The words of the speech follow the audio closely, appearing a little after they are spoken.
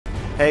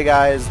Hey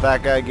guys,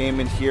 ThatGuy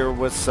Gaming here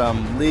with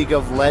some League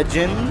of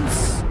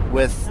Legends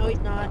with No, he's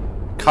not.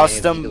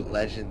 custom. League of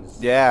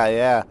Legends.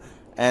 Yeah.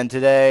 And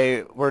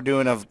today we're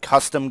doing a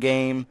custom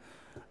game.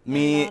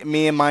 Me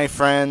and my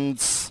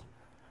friends.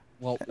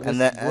 Well,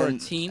 we're a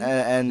team.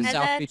 And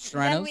South Beach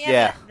Toronto.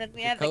 Then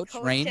we have Coach, the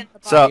coach Rain. and the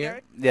so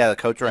bodyguard. yeah, the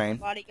coach Rain.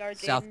 Bodyguard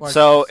South Park.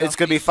 So South it's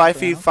gonna be Beach,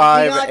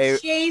 5v5 We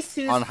got Chase,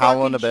 who's on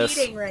Howlin' fucking Abyss.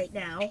 cheating right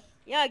now.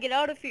 Yeah, get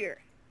out of here.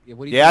 Yeah,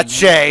 what are you Yeah, doing, man?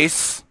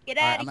 Chase. Get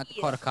Alright, out I'm of at the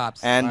call here. the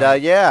cops. And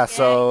Alright. yeah,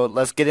 so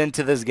let's get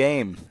into this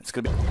game. It's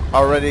gonna be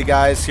already,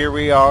 guys. Here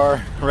we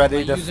are, ready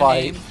My to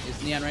fight. username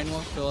is Neon Rainbow.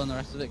 Fill in the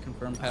rest of it.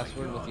 Confirm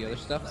password with the other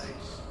stuff.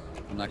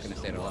 I'm not gonna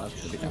say it aloud.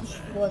 It'll be down.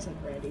 Wasn't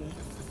ready.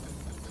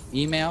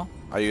 Email.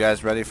 Are you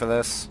guys ready for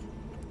this?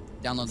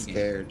 Download the game.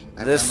 Scared.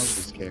 I'm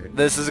scared.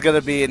 This is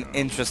gonna be an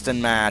interesting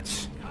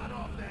match.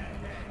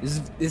 This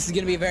is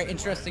gonna be a very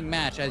interesting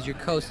match as your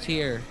host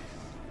here.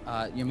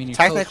 Your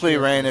Technically,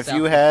 coach Rain, here if for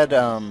you South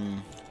had Beach.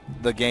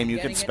 the game, you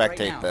could Getting it right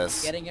spectate now.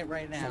 this. Getting it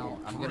right now.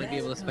 I'm gonna be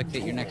able to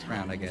spectate your next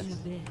round, I guess.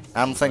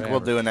 I don't think we'll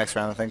Whatever. do it next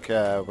round. I think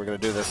we're gonna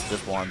do this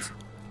just once.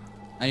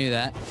 I knew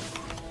that.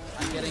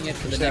 I'm getting it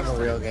for We the should next have a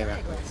time. real game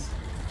after this.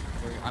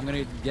 I'm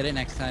gonna get it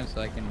next time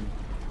so I can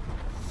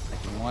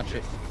watch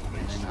it,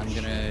 and then I'm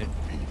gonna.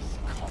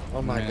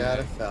 Oh my Yeah. god,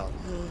 it fell.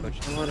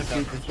 Coach I want to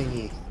South shoot the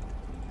thingy.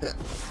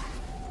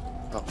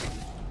 Oh.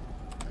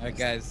 Alright,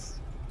 guys.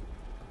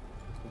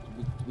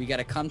 We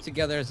gotta come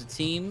together as a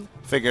team.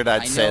 Figured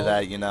I'd I say know-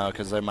 that, you know,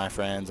 because they're my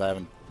friends. I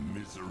haven't.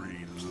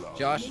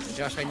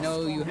 Josh, I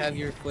know you have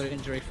your foot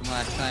injury from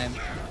last time.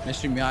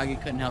 Mr.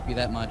 Miyagi couldn't help you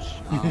that much.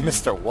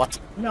 Mr. What?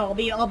 No,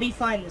 I'll be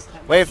fine this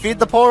time. Wait, feed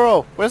the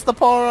Poro. Where's the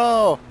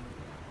Poro?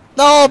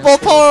 No,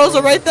 both Poros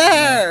are right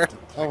there.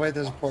 Oh wait,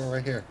 there's a portal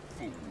right here.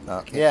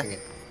 Can't Yeah. see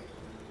it.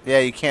 Yeah,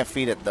 you can't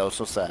feed it though.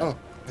 So sad. Oh.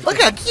 Look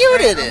how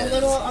cute it I'm is.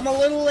 a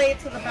little late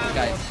to the battle.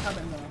 Guys. It's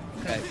coming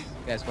though.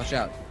 Guys, watch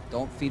out.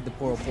 Don't feed the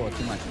Poro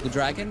too much. The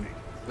dragon,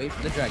 wait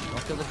for the dragon.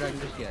 Don't kill the dragon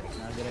just yet. It's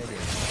not a good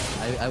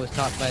idea. I was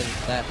taught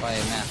that by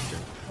a master.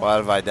 What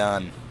have I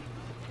done?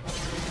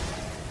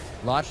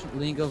 Launch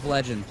League of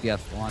Legends.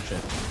 Yes, launch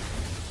it.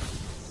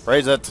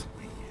 Raise it.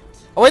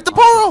 Oh wait, the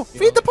Poro!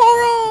 Feed the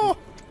Poro!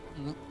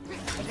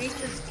 I think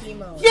this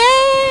Timo.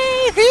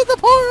 Yay! Feed the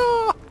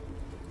Poro!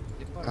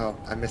 Oh,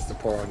 I missed the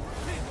portal.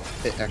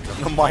 Hit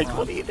echo. Mike,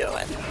 what are you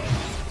doing?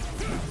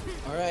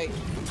 Alright,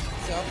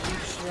 South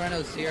Beach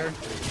Toronto's here.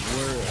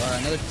 We're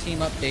another team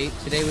update.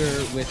 Today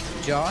we're with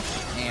Josh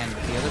and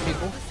the other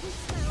people.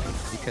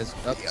 Because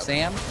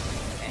Sam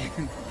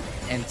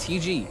and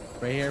TG.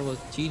 Right here was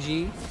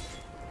TG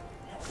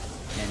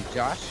and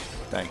Josh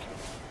Thank you.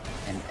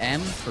 and M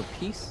for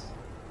peace.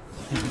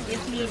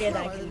 If needed,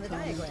 I can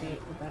commentate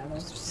the battle.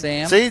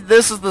 Sam. See,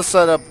 this is the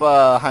setup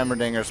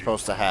Heimerdinger's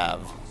supposed to have.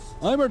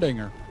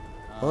 Heimerdinger.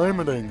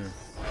 Heimerdinger.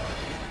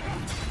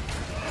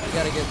 We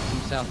gotta get some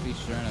South Beach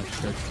Toronto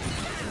shirts.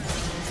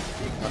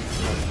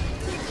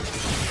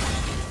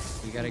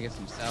 We gotta get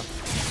some South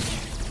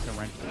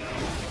Toronto.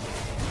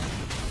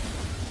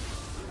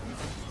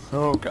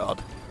 Oh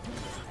God.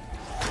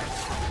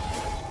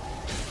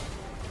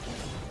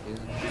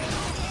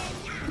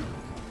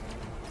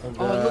 Oh,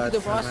 look at the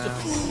roster.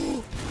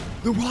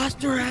 The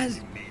roster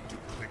has.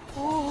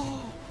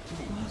 Oh,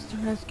 the roster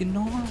has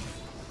Gnar.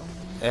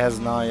 It has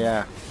not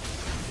yet.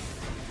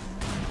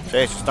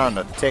 Chase, you're starting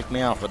to tick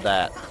me off with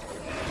that.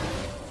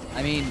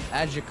 I mean,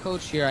 as your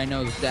coach here, I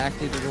know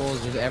exactly the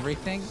rules of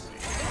everything.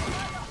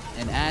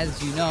 And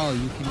as you know,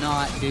 you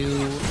cannot do.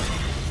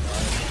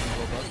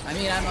 I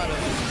mean, I'm not.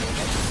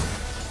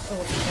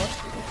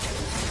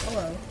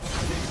 Hello.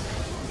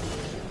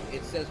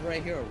 It says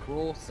right here,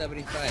 Rule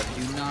 75.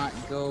 Do not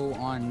go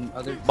on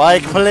other.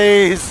 Mike, teams.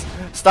 please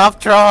stop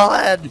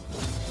trolling.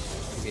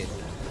 Okay.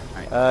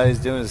 Alright. He's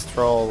doing his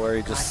troll where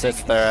he just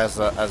sits there as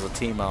a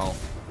Teemo.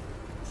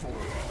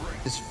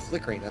 It's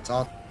flickering, that's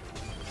all.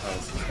 Oh,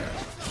 this is bad.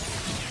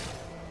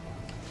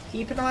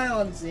 Keep an eye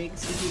on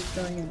Ziggs. He keeps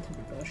going into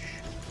the bush.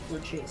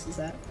 Where Chase is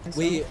at.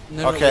 We.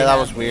 Okay, that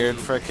was weird.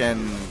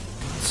 Frickin'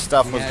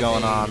 stuff was We had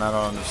going a- on. I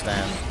don't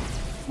understand.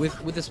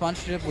 With the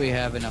sponsorship, we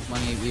have enough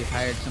money. We've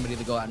hired somebody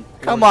to go out and.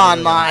 Come coordinate on,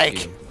 it Mike.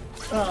 with you.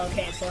 Oh,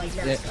 okay. So like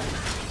Yeah, next time.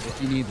 if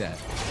you need that.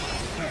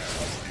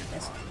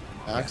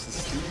 Alex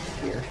is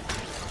here.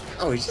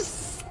 Oh, he's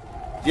just.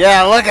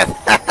 Yeah, look at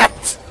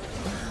that.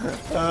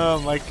 Oh,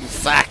 Mike, you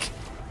suck.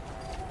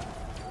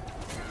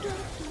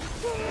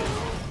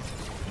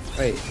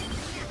 Wait,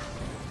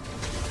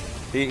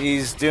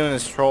 He's doing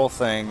his troll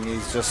thing.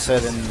 He's just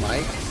sitting.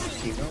 Mike?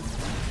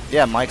 Timo?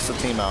 Yeah, Mike's a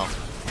Teemo.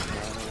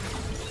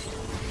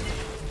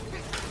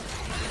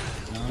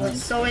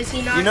 So is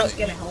he not You know- just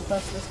gonna help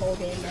us this whole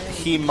game? Then?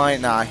 He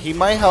might not. He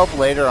might help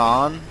later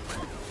on,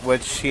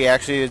 which he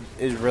actually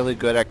is really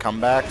good at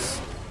comebacks.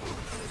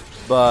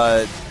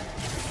 But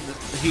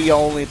he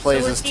only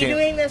plays so his is he team.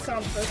 doing this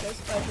on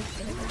purpose? By just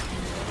doing it?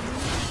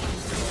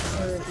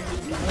 Or is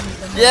he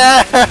done?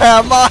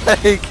 Yeah,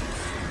 Mike.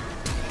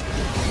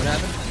 What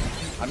happened?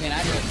 I mean,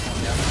 I did it.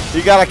 Yeah.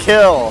 You got a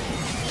kill.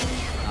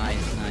 Nice.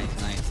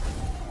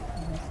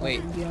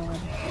 Wait. Beyond.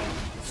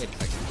 Wait a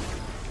second.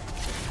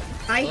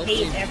 I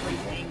hate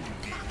everything.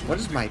 What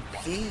is my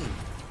ping?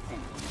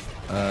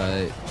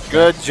 Good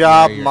that's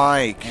job, where your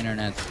Mike.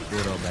 Internet's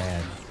good or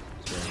bad.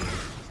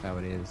 That's how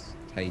it is.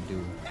 That's how you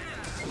do.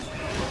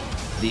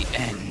 The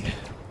end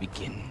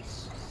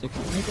begins.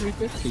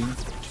 62315.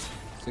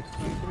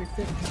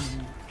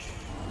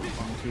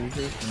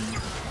 62315.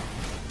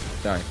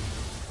 Sorry.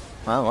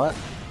 Huh, what?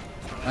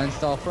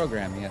 Uninstall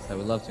program. Yes, I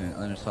would love to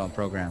uninstall a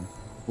program.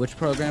 Which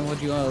program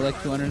would you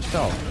like to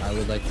uninstall? I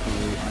would like to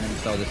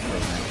uninstall this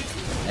program.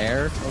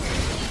 Air?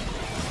 Okay.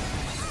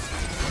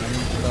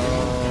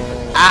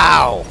 Uninstall.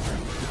 Ow!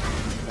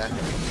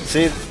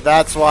 See,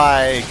 that's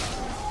why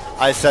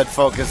I said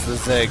focus the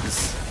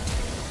zigs.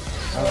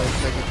 Oh,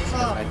 it's like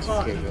it's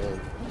my 2K gold.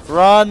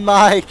 Run,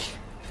 Mike!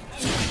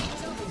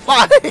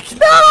 Mike,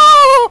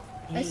 no!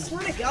 I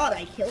swear to God,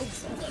 I killed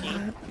somebody.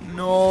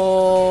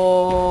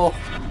 No!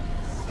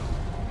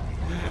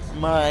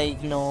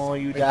 Mike, no,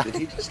 you Wait, died. did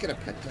he just get a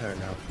penta or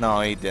no?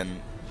 No, he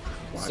didn't.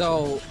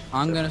 So,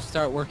 I'm gonna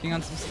start working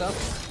on some stuff,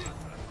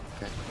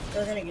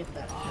 They're gonna get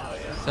that.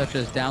 such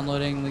as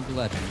downloading League of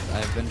Legends.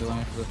 I've been doing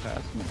it for the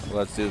past month.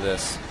 Let's do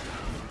this.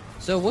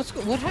 So, what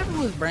happened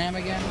with Bram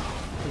again?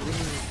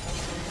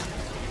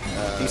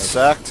 He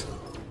sucked.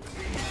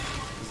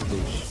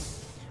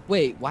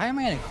 Wait, why am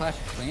I in a Clash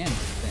of Clans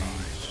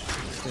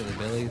thing? To the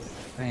Billies?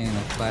 I ain't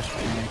a Clash of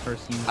Clans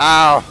person.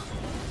 Ow!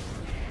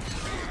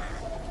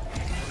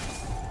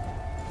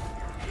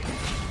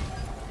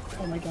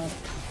 Oh my God.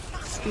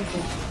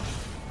 Stupid.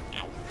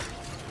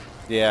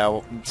 Yeah,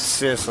 well,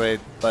 seriously,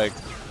 like,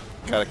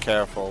 gotta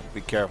careful.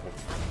 Be careful.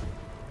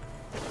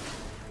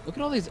 Look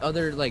at all these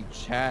other like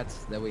chats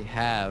that we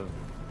have.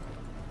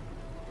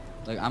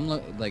 Like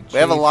like. We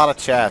have a Chase, lot of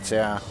chats,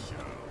 yeah.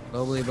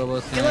 Bobbly, Bobo,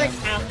 I Sam. feel like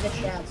half the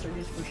chats are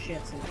just for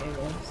shits and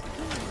giggles.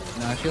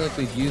 No, I feel like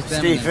we've used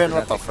them. and then Steven,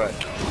 what the forgot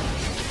frick?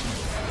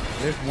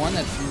 There's one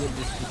that's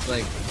just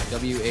like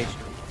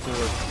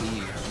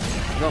WH4C.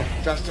 No,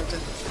 Josh.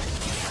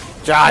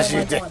 Josh, Oh you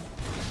my did. God.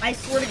 I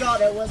swear to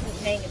God, I wasn't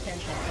paying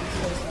attention. I'm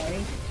so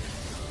sorry.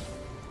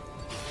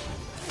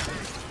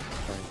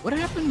 What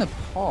happened to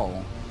Paul?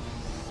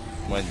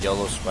 When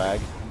YOLO Swag.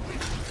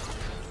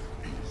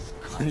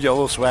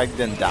 YOLO Swag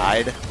then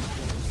died.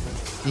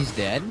 He's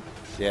dead?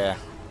 Yeah.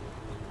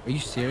 Are you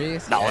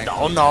serious? He No,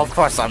 actually no, of died?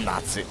 course I'm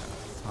not serious.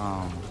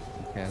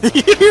 Okay.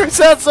 You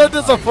sound so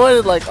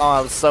disappointed, like, oh,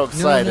 I was so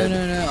excited.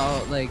 No.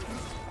 Oh, like,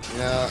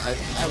 No,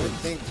 I would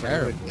think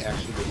Brad would terrible.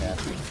 actually be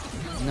happy.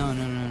 no.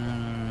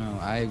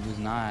 I was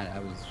not. I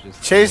was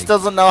just. Chase like,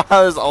 doesn't know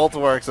how his ult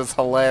works. It's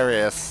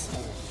hilarious.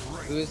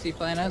 Who is he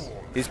playing as?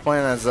 He's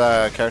playing as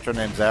a character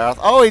named Zerath.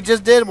 Oh, he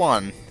just did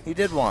one. He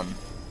did one.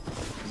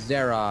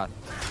 Zeroth.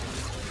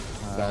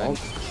 No.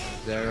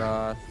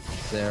 Zeroth.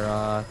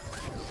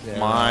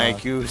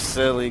 Mike, you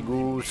silly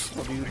goose.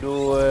 What are you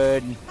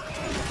doing?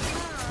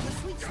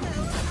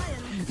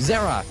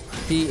 Zeroth.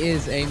 He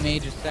is a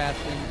mage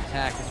assassin.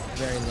 Attack is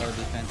very low.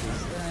 Defense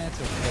is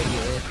it's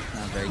okay-ish.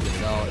 Not very good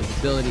at all. His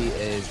ability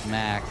is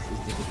max. His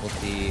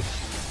difficulty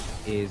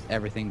is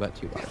everything but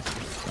 2 bars.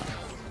 So,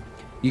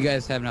 you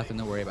guys have nothing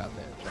to worry about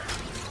there.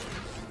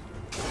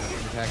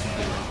 His attack and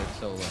defense are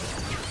so low.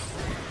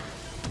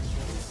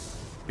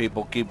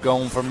 People keep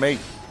going for me.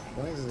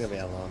 Why is this gonna be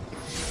a long?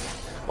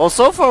 Well,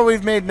 so far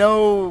we've made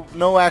no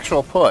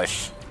actual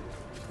push.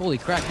 Holy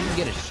crap! You can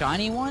get a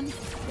shiny one.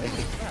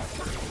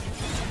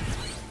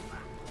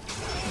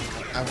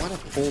 I want to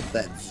hold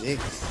that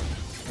Ziggs.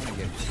 I'm gonna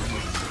get a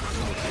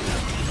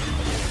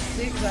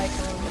Ziggs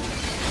icon.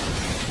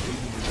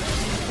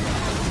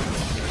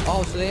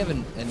 Oh, so they have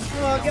an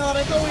Oh God,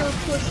 I thought we were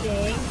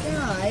pushing.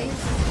 Guys.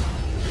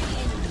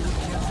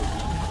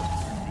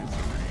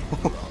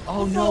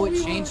 Oh no,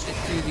 it changed it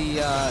to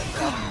the I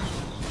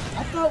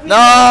thought we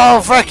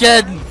No,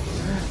 frickin'!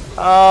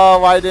 Oh,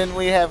 why didn't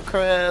we have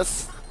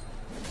Chris?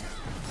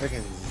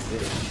 Freaking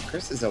Ziggs.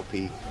 Chris is OP.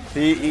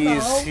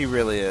 He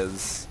really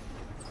is.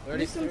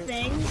 do some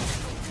things.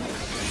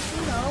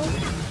 You know.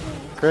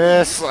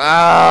 Chris,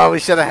 oh, we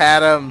should have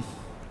had him.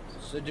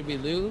 So did we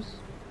lose?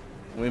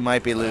 We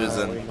might be We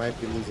losing. might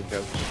be losing,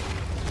 coach.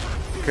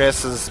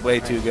 Chris is way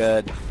too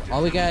good.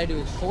 All we gotta do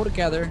is hold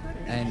together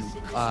and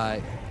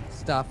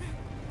stuff.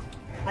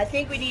 I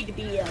think we need to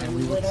be a And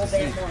we will little bit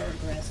succeed. more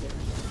aggressive.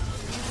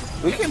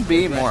 We can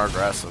be more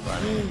aggressive, I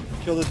mean.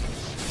 Kill the.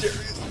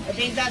 I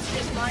think that's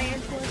just my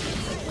input.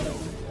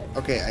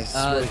 Okay, I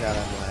swear to God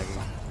I'm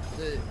lagging.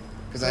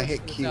 Because I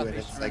hit Q and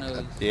Southeast it's like a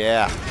Rhinos.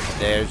 Yeah,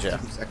 there's ya.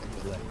 2-second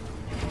delay.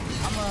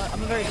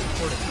 I'm a very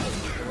supportive coach,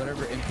 so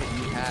whatever input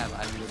you have,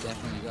 I will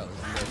definitely go. If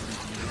you guys think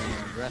you need to be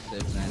more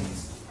aggressive, then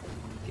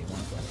get more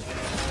aggressive.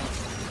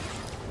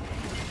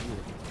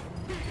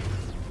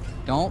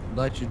 Don't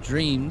let your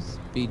dreams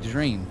be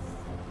dreams.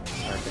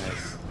 Alright,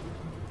 guys.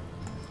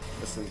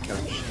 Listen,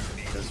 coach.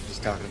 That's what he's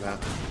talking about.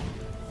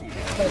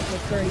 But for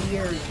 30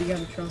 years, you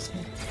gotta trust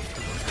me.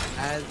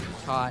 As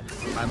taught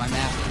by my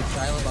master,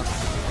 Shia LaBeouf.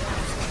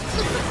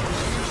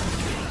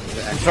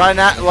 Try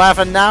not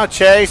laughing now,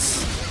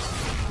 Chase.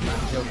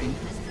 Not joking.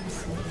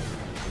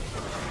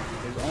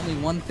 There's only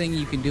one thing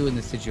you can do in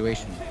this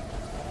situation.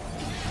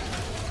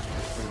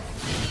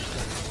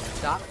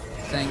 Stop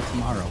saying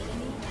tomorrow.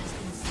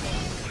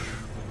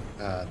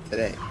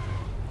 Today.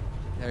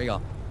 There you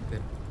go.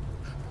 Good.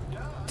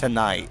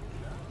 Tonight.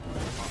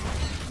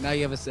 Now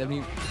you have a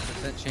 70%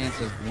 chance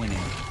of winning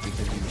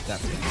because you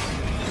stopped saying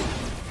tomorrow.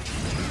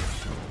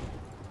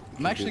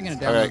 I'm actually gonna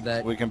download Alright,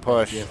 that. we can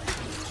push. Yep.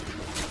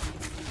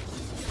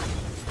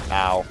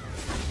 Ow.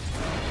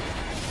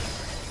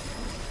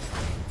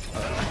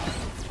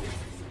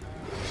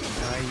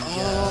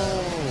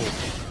 Oh!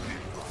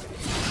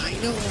 I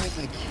know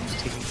why my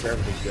Q's taking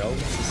forever to go.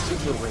 It's a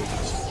super range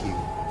Q.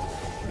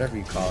 Whatever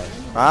you call it.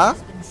 Huh?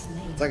 It's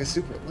like a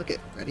super. Look it.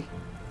 Ready?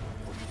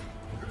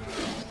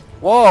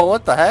 Whoa,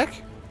 what the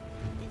heck?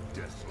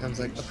 I was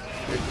like,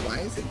 why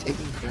is it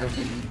taking forever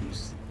to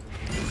use?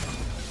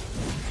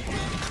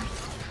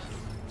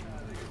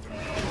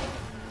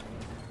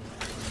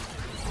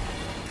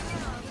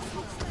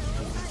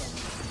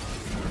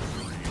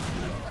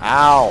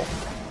 Ow.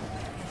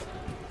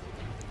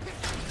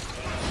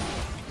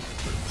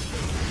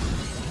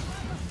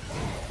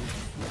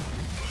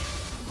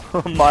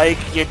 Mike,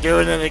 you're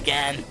doing it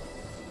again.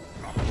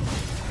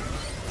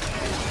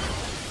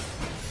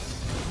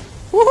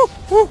 Woo,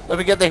 woo. Let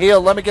me get the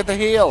heal. Let me get the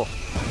heal.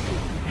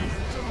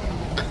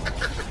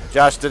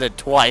 Josh did it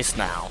twice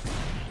now.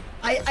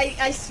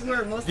 I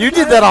swear, most You of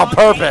the did that time on I'm not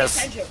paying purpose.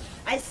 attention.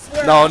 I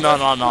swear. No, I no,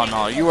 wasn't no, no, paying no.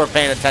 attention. You were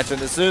paying attention.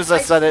 As soon as I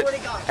said it, swear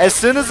to God. as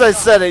soon as I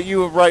said it, you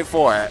were right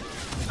for it.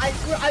 I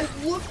swear, I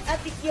looked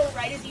at the heel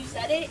right as you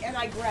said it, and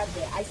I grabbed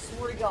it. I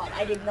swear to God,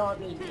 I did not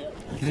mean to.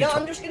 Yeah,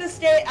 I'm just gonna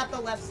stay at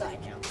the left side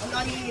now. I'm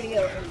not even gonna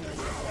go in this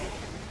side.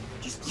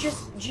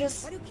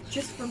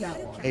 Just from now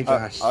on. Hey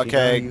Josh.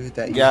 Okay, you know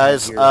that you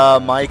guys. have your,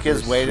 Mike your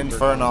is waiting super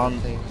for an combo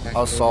thing activated?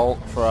 assault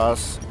for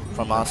us,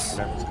 from us.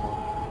 Whatever it's called.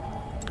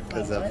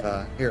 Because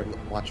of here,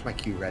 watch my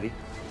Q. Ready?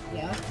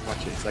 Yeah.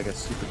 Watch it. It's like a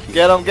super Q.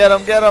 Get him! Get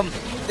him! Get him!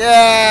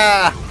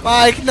 Yeah!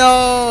 Mike,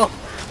 no!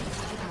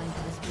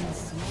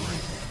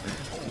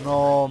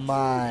 No,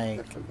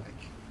 Mike. From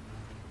Mike.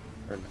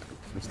 Or no,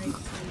 from Steve.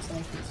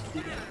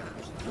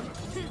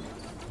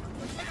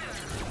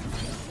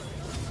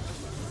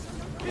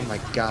 Oh my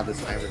God,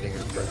 this Heimerdinger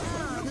is broken.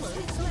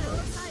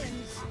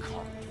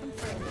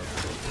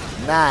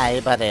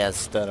 Nej, bara det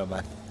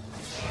större.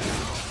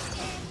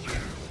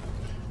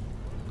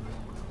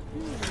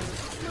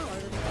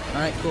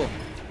 Alright, cool.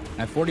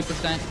 I have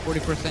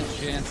 40%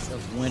 chance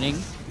of winning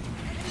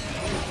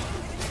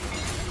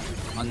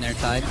on their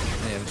side.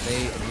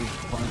 These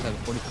opponents have a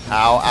 40%.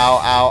 Ow, ow,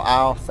 ow,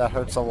 ow. That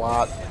hurts a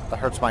lot. That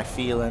hurts my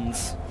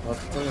feelings. Well,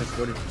 it's only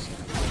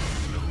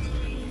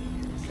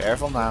 40%.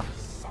 Careful now.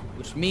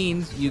 Which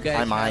means you guys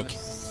Hi, Mike.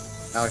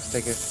 Alex,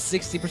 take it.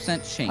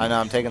 60% chance. I know,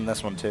 I'm taking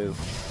this one too.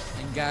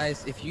 And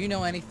guys, if you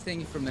know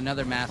anything from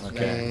another master,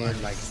 Okay.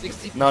 like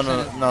 60%. No,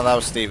 no, no, that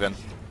was Steven.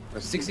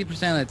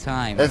 60% of the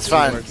time. It's it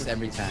fine. Works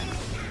every time.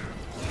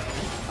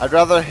 I'd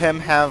rather him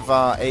have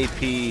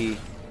AP.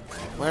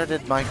 Where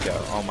did Mike go?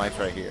 Oh, Mike's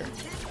right here.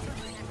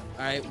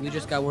 All right, we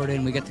just got word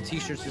in. We got the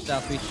T-shirts for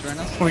South Beach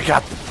Serenos. We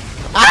got.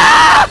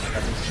 Ah!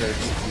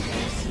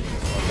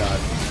 Oh God.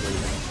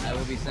 I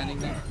will be sending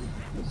them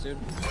soon.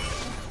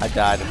 I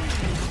died.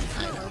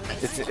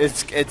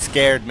 It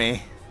scared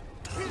me.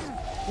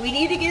 We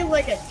need to get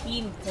like a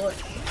team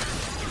push.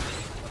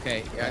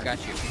 Okay, yeah, I got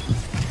you.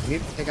 We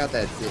need to take out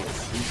that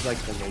Ziggs. He's like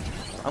the major.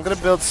 I'm gonna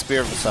build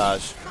Spear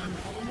Visage.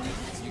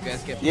 You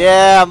guys get.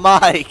 Yeah,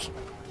 Mike.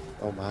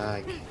 Oh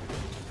my.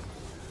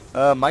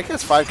 Mike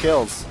has 5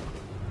 kills.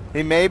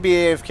 He may be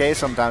AFK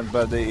sometimes,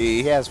 but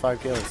he has 5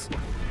 kills.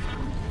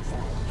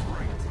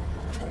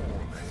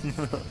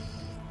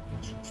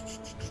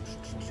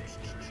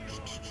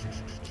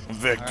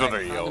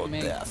 Victory Alright, or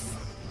death.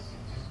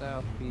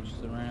 South Beach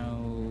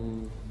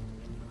Sereno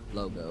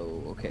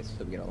logo. Okay,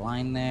 so we got a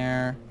line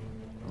there,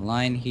 a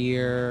line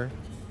here.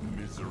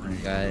 We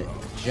got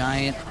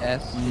giant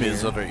S here.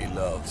 Misery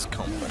loves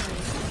company.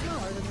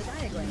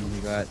 And we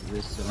got the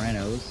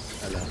Serenos.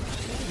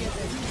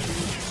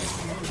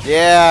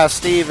 Yeah,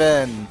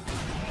 Steven.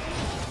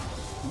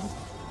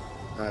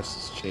 Oh, it's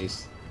just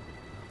Chase.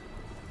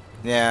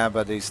 Yeah,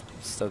 but he's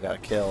still got a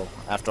kill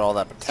after all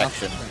that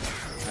protection.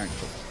 Alright,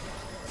 cool.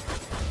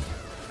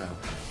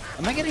 Oh.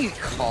 Am I getting a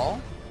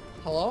call?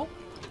 Hello?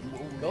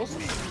 Ghost?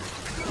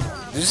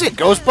 Did you see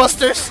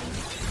Ghostbusters?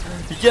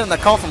 You getting a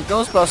call from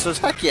Ghostbusters?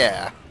 Heck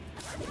yeah.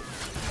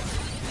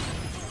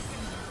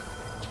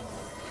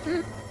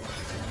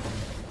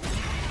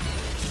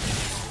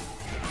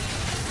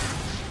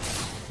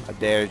 I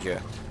dared you.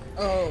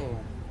 Oh.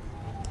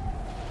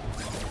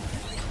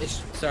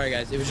 Sorry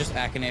guys, it was just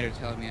Akinator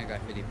telling me I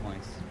got 50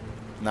 points.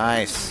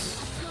 Nice.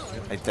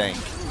 I think.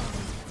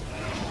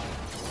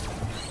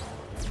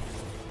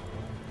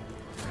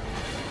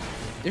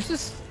 There's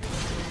this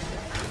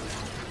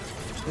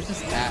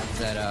app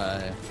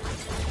that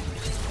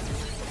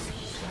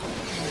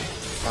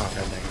Oh,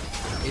 God dang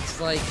it. it's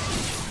like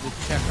the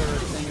checker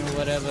thing or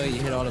whatever,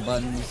 you hit all the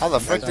buttons. How the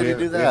frick did he do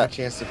We have a that?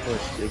 chance to push.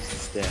 Ziggs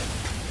is dead.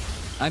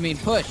 I mean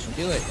push,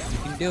 do it. You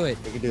can do it.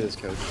 We can do this,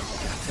 coach.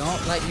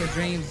 Don't let your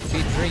dreams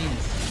be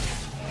dreams.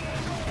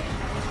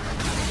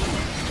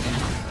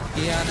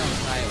 Yeah, no,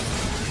 Iowa.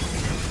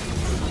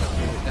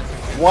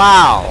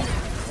 Wow.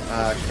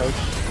 Coach,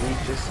 we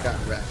just got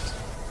wrecked.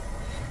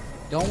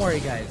 Don't worry,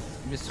 guys.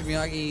 Mr.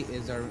 Miyagi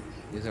is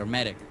our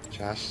medic.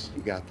 Josh,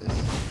 you got this.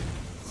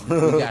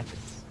 We got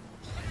this.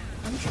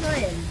 I'm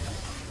trying.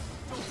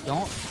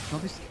 Don't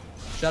be.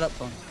 Shut up,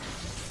 phone.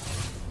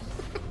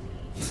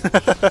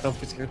 Don't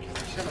be scared.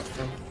 Shut up,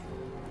 bro.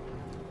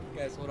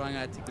 Guys, hold on. I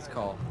gotta take this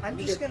call. I'm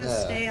just Get gonna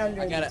the- stay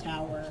under I gotta- the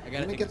tower. I gotta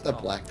Let me take get this the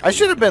call. black. I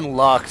should have been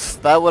Lux.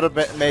 That would have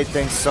made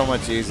things so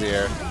much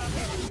easier.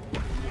 No,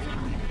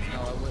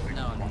 I wouldn't.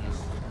 No.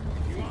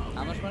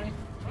 How much money?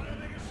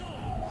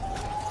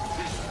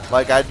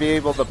 Like, I'd be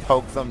able to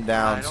poke them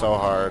down so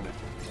hard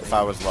if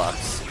I was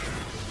Lux.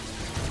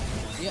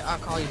 Yeah, I'll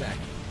call you back.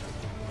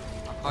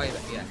 I'll call you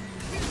back. Yeah.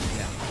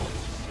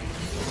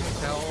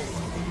 Tell.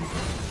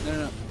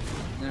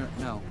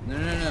 No. You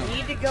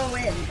need to go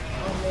in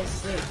on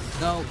this thing.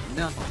 No.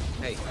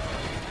 Hey.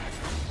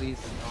 Please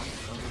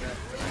don't do that.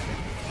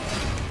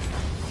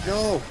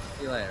 Go!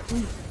 See you later.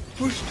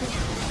 Push to.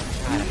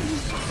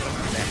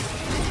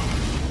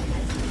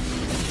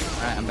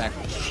 Alright, I'm back.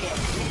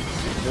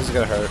 This is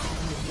gonna hurt.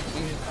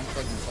 I'm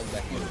plugging the plug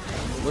back in.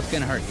 What's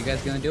gonna hurt? You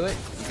guys gonna do it?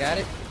 You got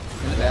it?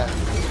 Yeah,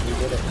 we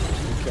did it.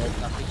 Okay.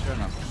 Not be sure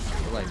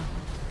enough. Like.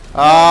 Oh,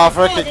 God,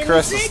 frickin' and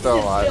Chris the is Ziggs still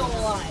alive.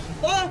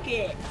 Fuck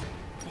it!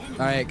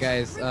 Alright,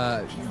 guys.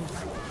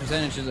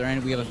 Percentages are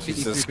in. We have a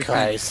Jesus 53%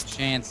 Christ.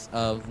 chance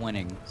of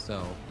winning.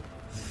 So.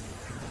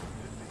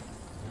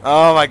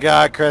 Oh my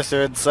god, Chris,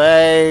 you're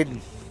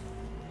insane.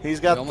 He's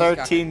We got almost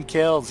got 13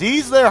 kills.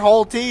 He's their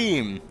whole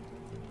team.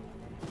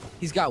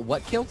 He's got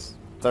what kills?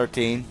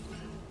 13.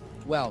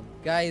 Well,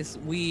 guys,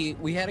 we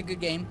had a good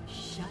game.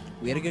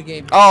 We had a good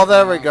game. Oh,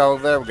 there we go.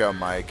 There we go,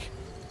 Mike.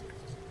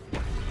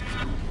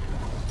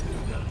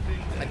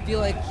 I feel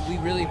like we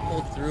really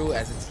pulled through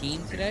as a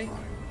team today.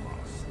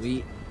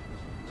 We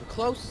were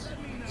close.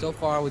 So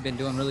far, we've been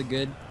doing really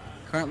good.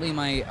 Currently,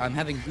 I'm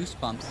having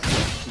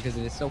goosebumps because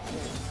it is so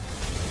cool.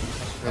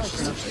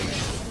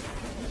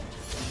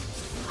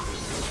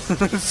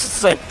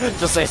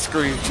 just say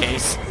screw you,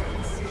 Chase.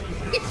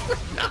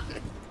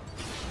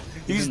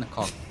 He's in the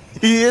call.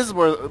 He is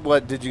worth,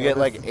 what, did you get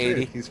like That's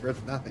 80? true. He's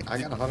worth nothing. I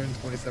got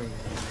 127.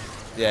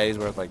 Yeah, he's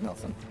worth like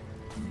nothing.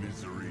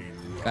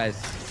 Guys,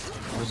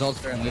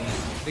 results are in. We have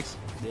a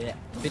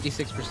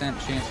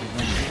 56% chance of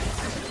winning.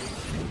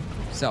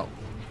 So,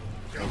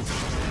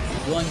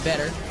 doing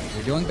better.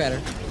 We're doing better.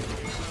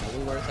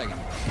 Hold on a second.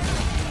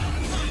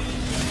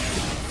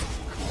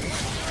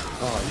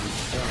 Oh, you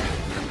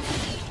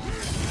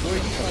Who are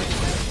you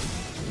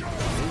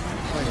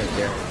playing a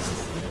Darius.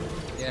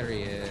 playing? There he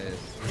is.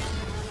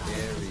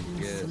 Very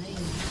good.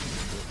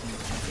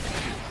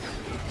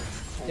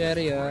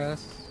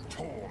 Darius.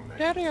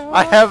 Darius.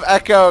 I have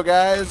Echo,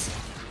 guys.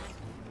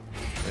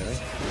 Really?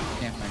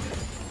 Can't find it.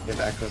 You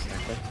have Echo's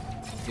Echo?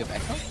 You have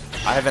Echo?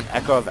 I have an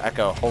Echo of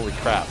Echo. Holy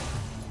crap.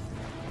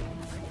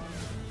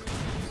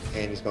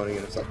 And he's going to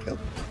get himself killed.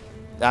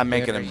 I'm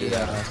making him do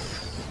that.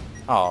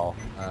 Oh.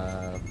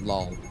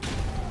 Lol. Good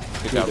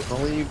Dude, job. if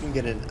only you can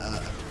get an,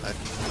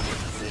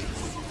 thing.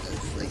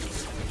 Like,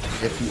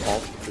 if you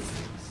alter the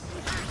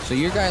things. So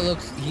your guy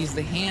looks, he's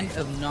the hand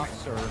of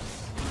Noxer.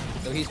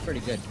 So he's pretty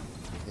good.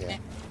 Yeah.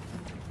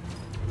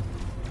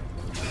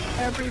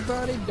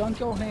 Everybody dunk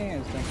your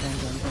hands.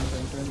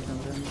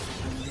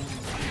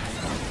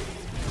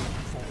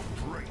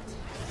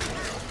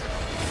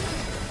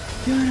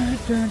 Dun,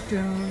 dun,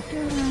 dun,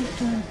 dun, dun,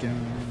 dun, dun,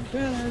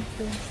 dun,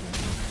 dun.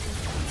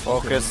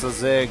 Focus the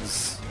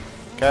zigs.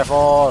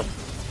 Careful.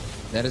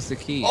 That is the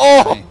key.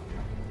 Oh! Right.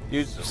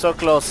 You're so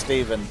close,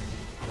 Steven.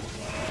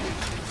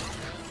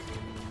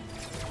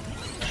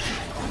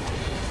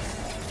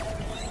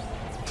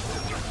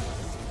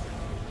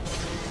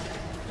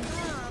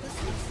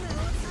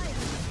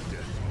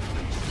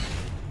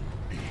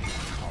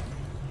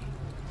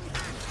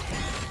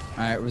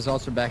 Alright,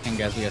 results are back in,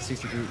 guys. We got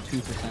 62%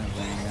 of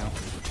winning now.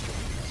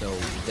 So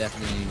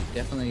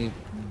definitely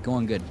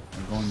going good.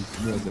 We're going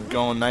real good.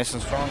 Going nice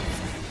and strong.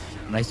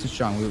 Nice and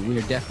strong. We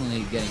are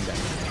definitely getting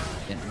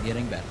better.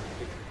 Getting better.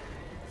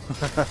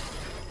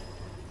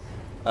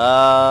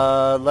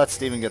 Let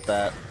Steven get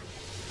that.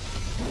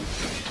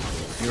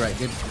 You're right.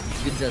 Good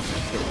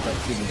judgment. Let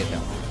Steven get that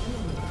one.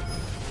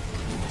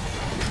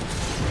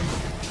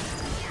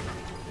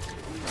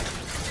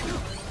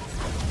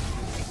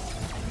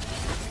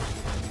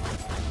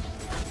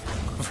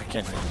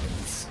 Freaking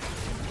minions.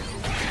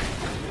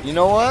 You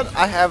know what?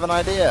 I have an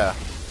idea.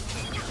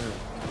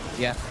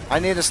 Yeah. I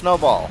need a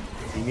snowball.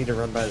 You need to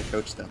run by the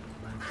coach though.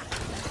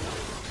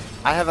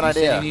 I have an You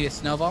said idea. you need a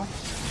snowball?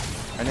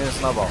 I need a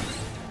snowball.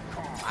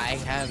 I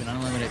have an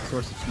unlimited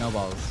source of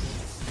snowballs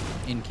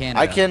in Canada.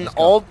 I can Let's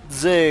go. alt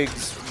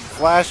zigs,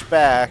 flash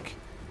back,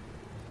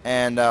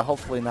 and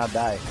hopefully not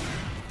die.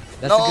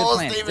 That's a No, good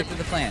plan. Steven. Stick to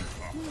the plan.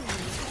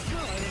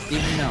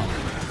 Even no.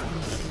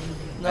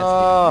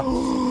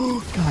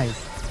 No.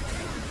 Guys.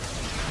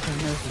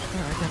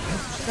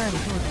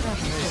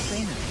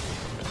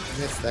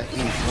 It's that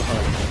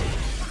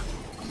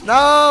easy.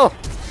 No.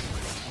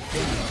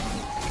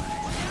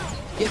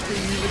 gift for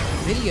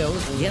your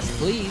videos. Yes,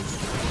 please.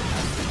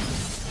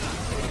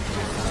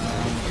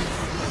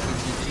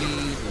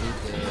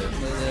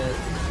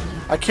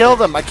 I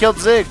killed him. I killed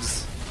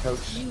Ziggs.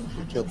 Coach, you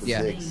killed the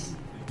Yeah. Ziggs.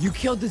 You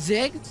killed the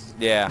Ziggs?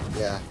 Yeah.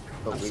 Yeah,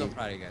 but I'm so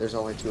proud of you guys. there's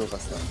only 2 of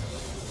us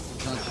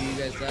left. Don't you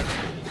guys left?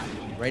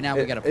 Right now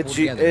we gotta pull It's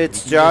together. it's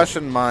We can do Josh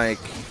it. and Mike.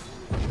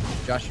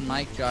 Josh and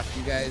Mike. Josh,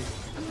 you guys.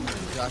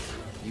 Josh,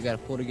 you gotta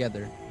pull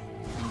together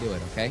and do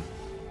it, okay?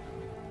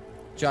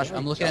 Josh,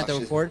 I'm looking at the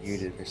Josh is reports.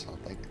 muted or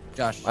something.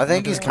 Josh, I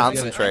think I'm he's looking at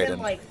the reports. concentrated. I'm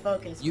in like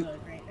focus You- mode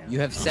right now. You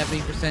have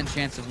 70%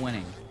 chance of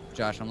winning.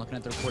 Josh, I'm looking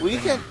at the reports. We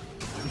right can.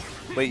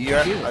 Wait,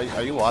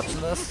 are you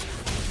watching this?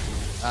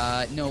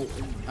 now. No,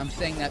 I'm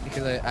saying that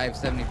because I have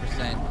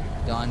 70%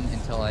 done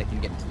until I can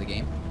get into the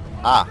game.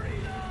 Ah,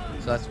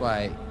 So that's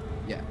why,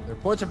 yeah. The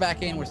reports are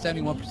back in. We're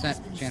 71%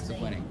 chance of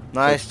winning.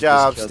 nice Just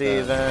job, killed,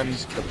 Steven.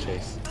 Just killed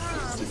Chase.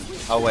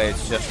 Oh wait,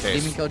 it's just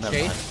Chase. Steven killed Never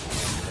Chase?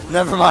 mind.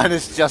 Never mind,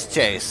 it's just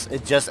Chase.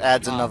 It just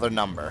adds another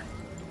number.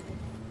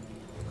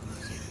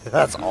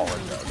 That's all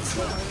it does.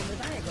 We're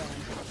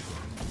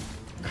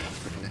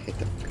gonna hit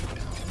the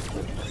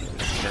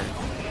turn.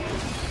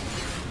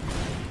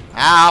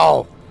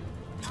 Ow!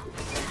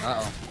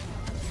 Uh-oh.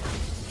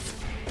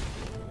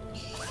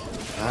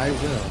 I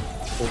will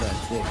pull that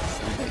Ziggs.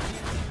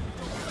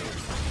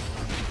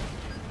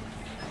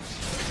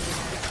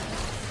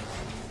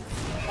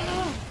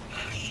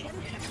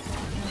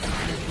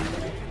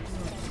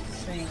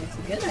 Saying it's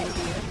a good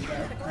idea,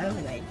 but I have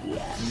an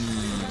idea.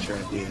 Sure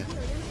idea.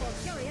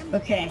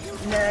 Okay,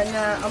 and then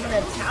I'm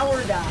gonna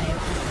tower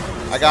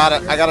dive. I got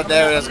it. I got it,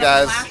 Darius, I'm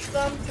gonna guys. flash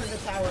them to the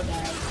tower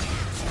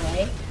dive.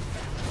 Alright?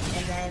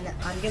 And then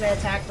I'm gonna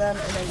attack them,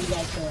 and then you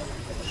guys go in and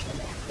finish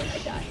them off when I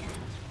die.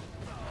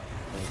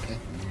 Okay.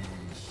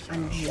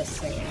 I'm just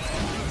saying.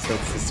 So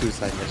it's the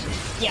suicide mission.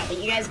 Yeah, but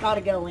you guys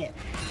gotta go in.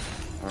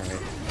 Alright.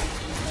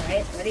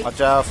 Alright, ready?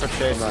 Watch out for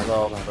Chase's Hold on, ult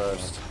hold on,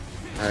 first.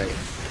 Alright.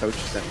 Coach,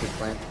 is that good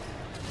plan?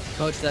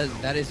 Coach,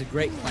 that is a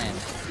great plan.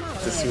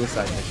 It's a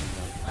suicide mission.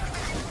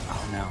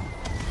 Oh no.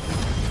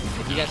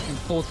 If you guys can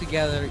pull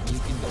together, you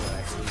can do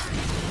it.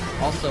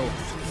 Also,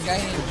 this guy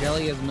named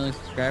Jelly has 1 million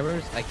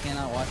subscribers. I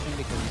cannot watch him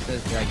because he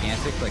says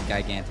gigantic, like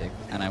gigantic,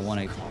 and I want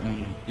to.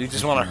 You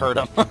just want to hurt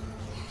him.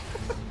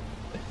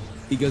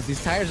 He goes,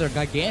 these tires are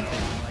gigantic.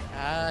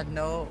 I'm like,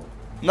 no.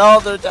 No,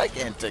 they're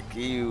gigantic.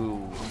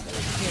 You.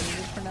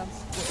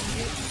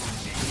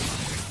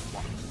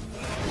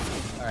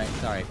 All right,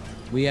 sorry.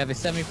 We have a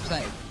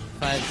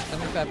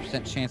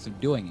 75% chance of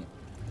doing it.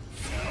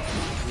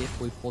 If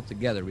we pull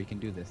together, we can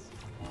do this.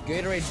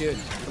 Gatorade, dude,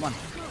 come on.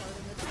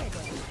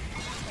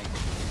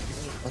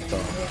 What the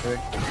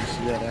frick? Did you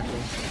see that echo?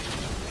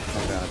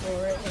 Oh god.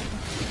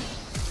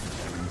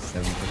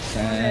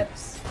 7%.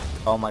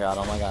 Oh my god,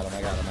 oh my god, oh my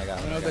god, oh my god.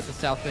 I'm gonna go get the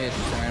South Bay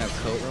Serrano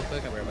coat real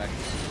quick. I'll be right back.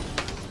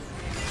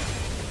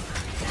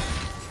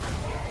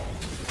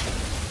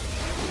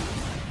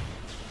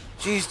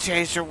 Jeez,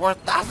 Chase, you're worth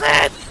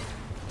nothing!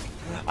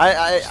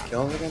 I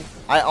Kill him again?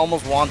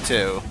 almost want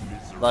to.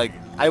 Like,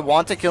 I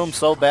want to kill him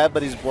so bad,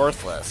 but he's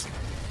worthless.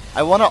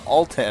 I want to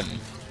ult him,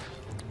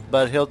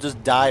 but he'll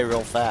just die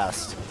real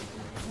fast.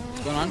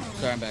 What's going on?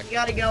 Sorry, I'm back. You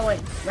gotta go in.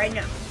 Right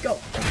now. Go. I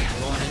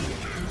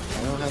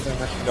don't have that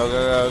much. Go,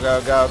 go, go,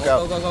 go, go, Go,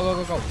 go. go, go,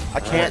 go, go, go. I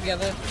can't.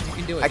 Together, you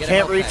can do it. I Get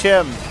can't him reach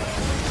outside. him.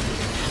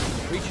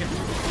 Reach him.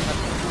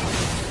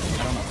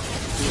 I don't know.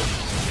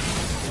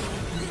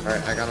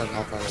 Alright, I got an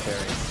alpha right there.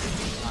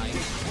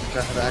 Nice.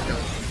 Got the echo.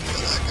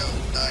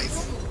 Nice.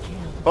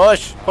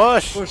 Push,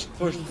 push. Push,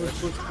 push,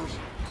 push, push, push.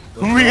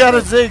 We got a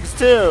Ziggs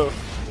too.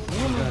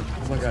 Oh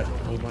my god,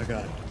 oh my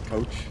god.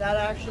 Coach, That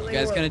actually You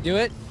guys worked. gonna do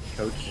it?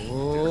 coach.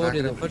 Oh,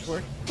 did the push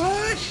work?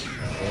 Push!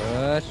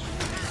 Push.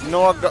 You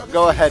know what?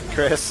 Go ahead,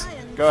 Chris.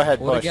 Go ahead,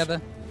 Pull push. together.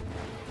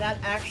 That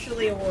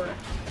actually worked.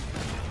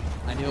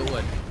 I knew it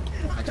would.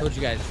 I told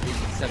you guys,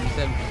 it's 77%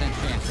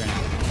 chance right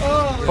now.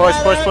 Oh, Push,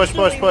 that push, push,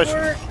 actually push, push.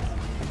 worked.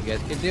 You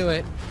guys can do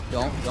it.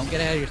 Don't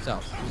get ahead of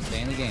yourselves.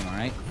 Stay in the game, all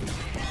right?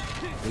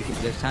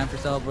 There's time for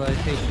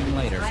celebration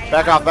later.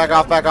 Back off, back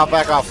off, back off,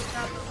 back off.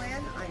 Not the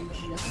plan, I'm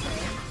just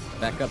saying.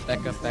 Back up,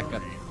 back up, back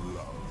up.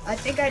 I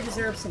think I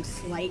deserve some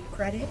slight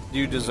credit.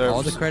 You deserve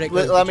All the credit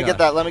Let, goes let to me get Josh.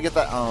 that. Let me get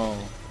that. Oh.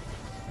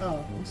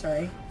 Oh, I'm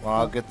sorry. Well,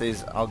 I'll get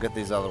these. I'll get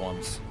these other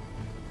ones.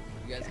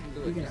 You guys can do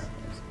You it. can Just have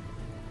those.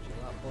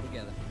 chill out, pull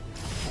together.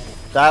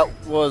 That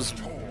was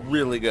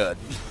really good.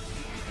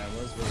 That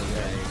was really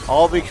good.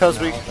 All because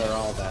we. Now they're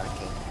all back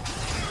in.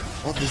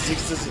 Oh, the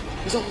Ziggs is...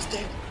 He's almost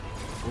dead.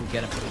 We'll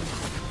get him.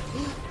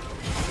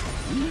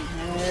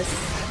 Yes.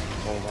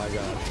 Oh my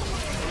god.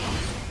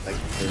 Like,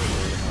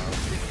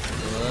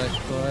 Push,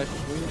 push.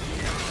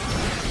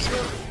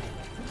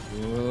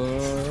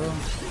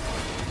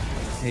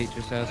 Hey,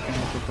 just asking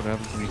real quick what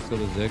happens when you kill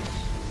the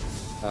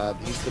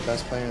Ziggs. he's the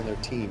best player on their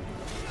team.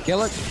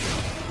 Kill it.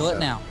 Kill it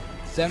now.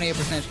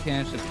 78%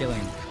 chance of killing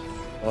him.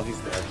 Well, he's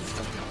there.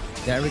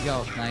 There we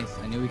go. Nice.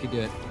 I knew we could do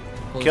it.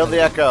 Pull Kill it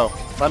the out. Echo.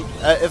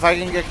 If I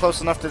can get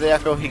close enough to the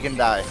Echo, he can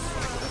die.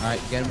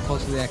 Alright, get him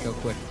close to the Echo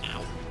quick.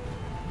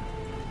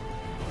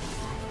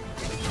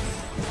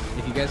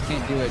 If you guys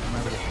can't do it,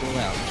 remember to pull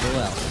out. Pull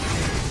out.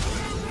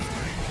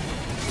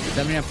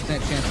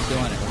 79% chance of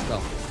doing it. Let's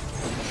go.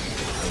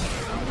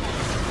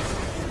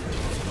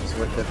 It's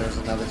worth it. There's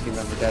another team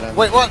member dead on.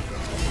 Wait, what?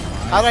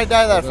 How did I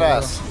die that Go, go,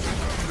 go. fast?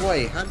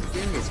 Boy, how did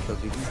you get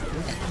supposed to be?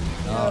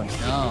 Oh no.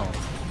 Come on.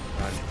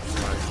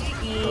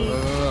 Go,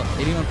 go, go, go.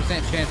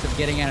 81% chance of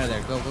getting out of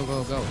there. Go, go,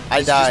 go, go.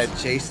 I died.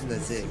 Just chasing the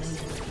zigs.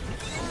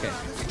 Okay.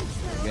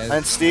 You guys,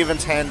 And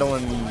Steven's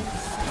handling.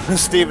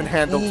 Steven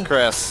handled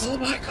Chris. Oh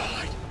my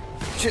god.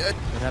 what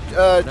happened?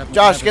 What happened?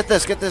 Josh, What get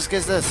this, get this,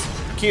 get this.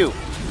 Q.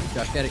 happened?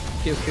 Josh, get it.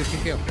 Kill, kill,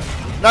 kill, kill.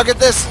 Now get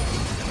this.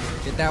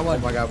 Get that Oh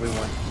one. my god, we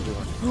won. We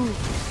won.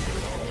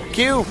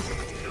 Q.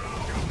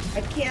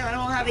 I can't. I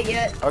don't have it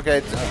yet.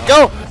 Okay,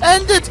 go.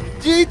 End it.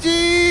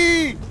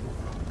 GG.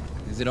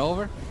 Is it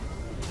over?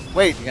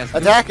 Wait, You guys do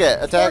attack it,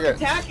 attack Don't it.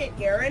 attack it,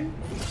 Garen.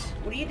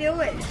 What are you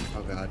doing?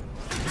 Oh god.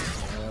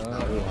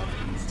 Oh, we won.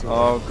 It's too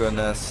Oh late.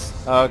 goodness.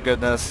 Oh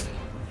goodness.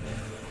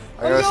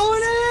 I I'm gotta-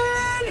 going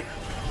in!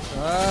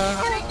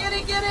 Uh,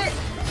 Get it!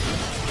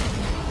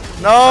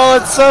 No,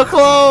 it's so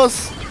close.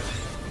 So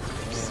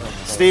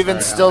close.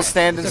 Steven's Sorry, still Alex.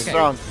 standing It's okay.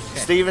 strong. Okay.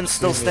 Steven's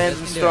still standing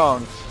You guys can do it.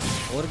 strong.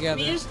 pull together.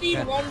 We just need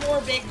Okay. one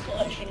more big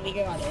push and we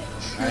got it.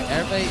 Alright,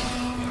 everybody.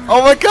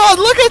 Oh my God!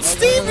 Look at Go, go,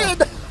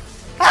 Steven.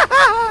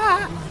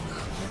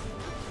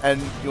 And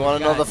you want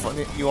to know the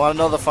funny? You want to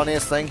know the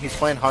funniest thing? He's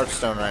playing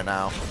Hearthstone right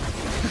now.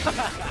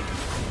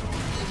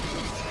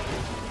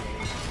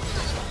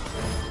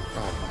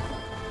 Oh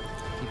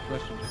Keep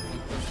pushing. Just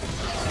keep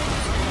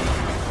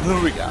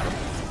pushing. We got him.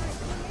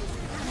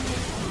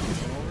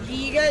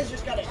 You guys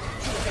just got it.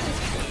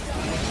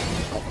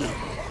 my.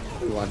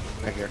 We won.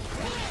 Right here.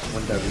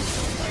 1W.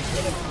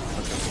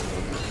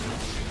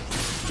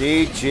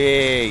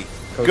 GG.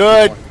 Coach,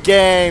 Good you won.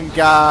 game,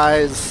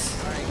 guys.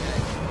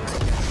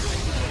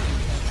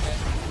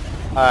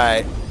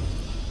 Alright.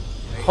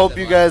 Hope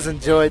you guys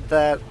enjoyed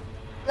that.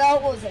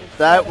 That was incredible.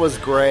 That was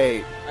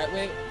great. Alright,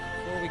 wait.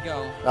 Before we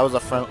go. That was a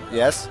friend.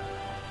 Yes?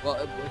 Well,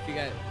 if you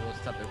guys, we'll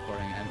stop the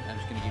recording. I'm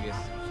just gonna give you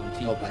some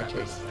team Oh, bye, prep.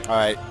 Chase.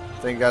 Alright.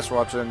 Thank you guys for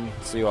watching.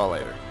 See you all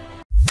later.